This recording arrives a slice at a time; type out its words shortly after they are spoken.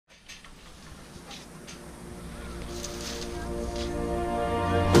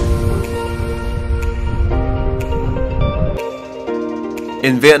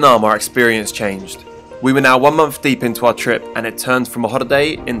In Vietnam, our experience changed. We were now 1 month deep into our trip and it turned from a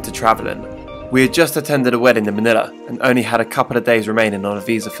holiday into travelling. We had just attended a wedding in Manila and only had a couple of days remaining on a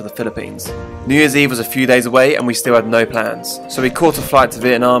visa for the Philippines. New Year's Eve was a few days away and we still had no plans, so we caught a flight to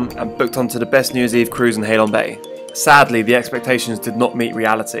Vietnam and booked onto the best New Year's Eve cruise in Hai Long Bay. Sadly, the expectations did not meet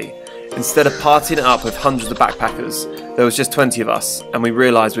reality. Instead of partying it up with hundreds of backpackers, there was just 20 of us and we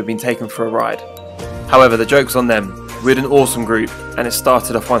realised we'd been taken for a ride. However, the joke was on them. We had an awesome group and it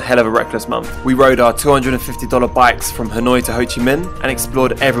started off one hell of a reckless month. We rode our $250 bikes from Hanoi to Ho Chi Minh and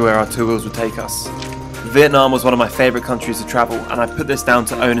explored everywhere our two wheels would take us. Vietnam was one of my favourite countries to travel and I put this down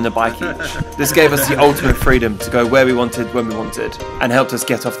to owning a bike each. This gave us the ultimate freedom to go where we wanted when we wanted and helped us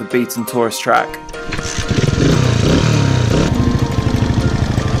get off the beaten tourist track.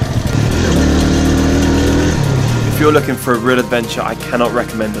 If you're looking for a real adventure, I cannot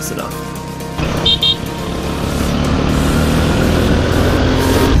recommend this enough.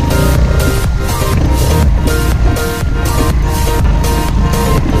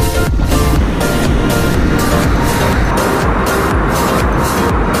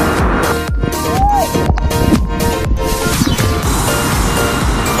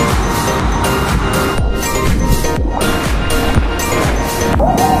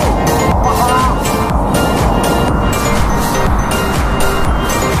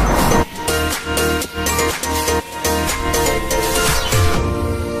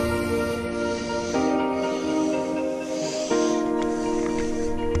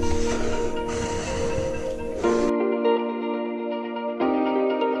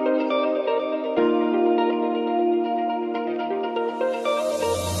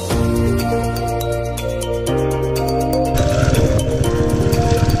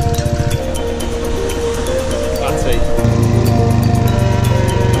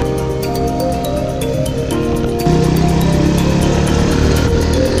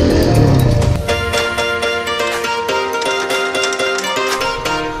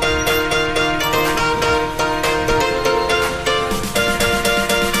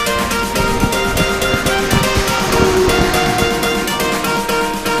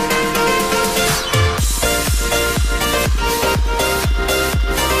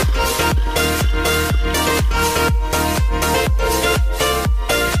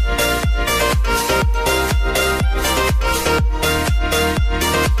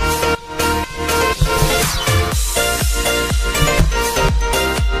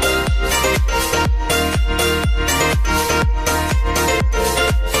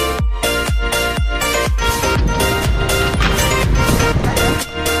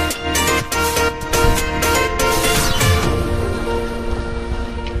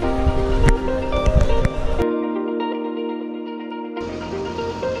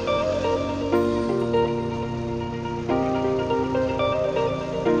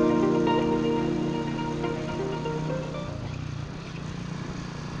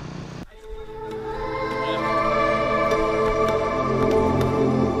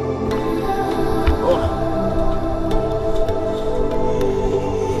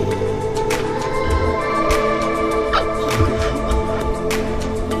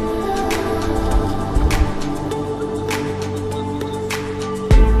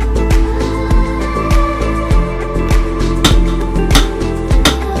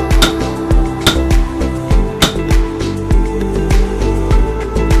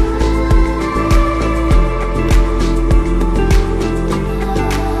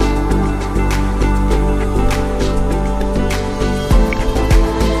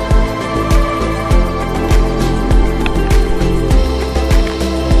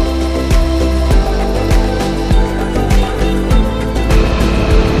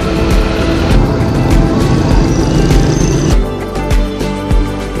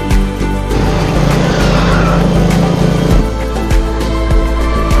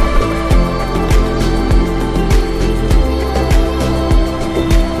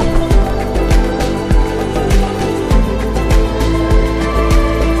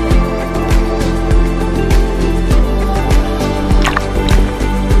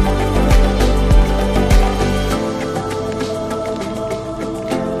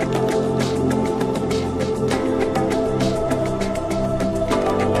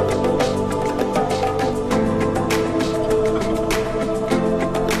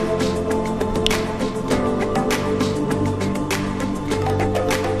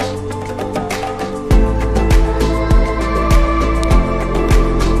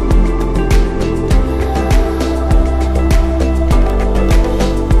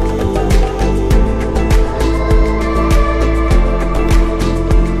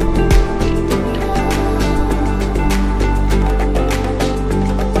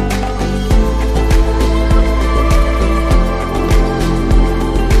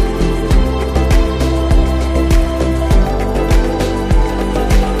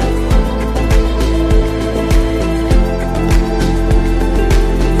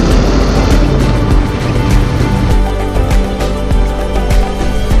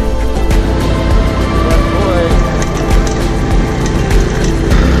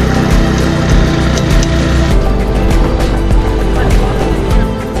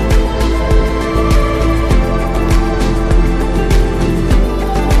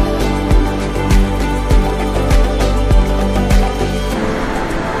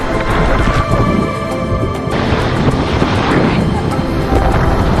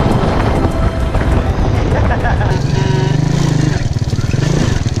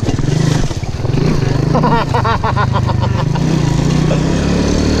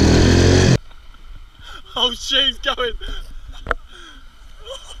 Oh shit, he's going.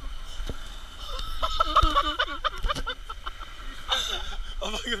 I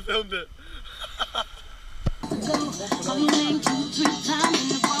fucking filmed it.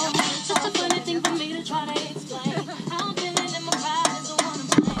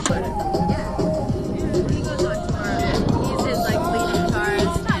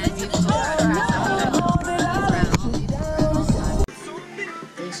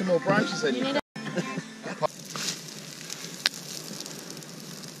 Need some more branches then.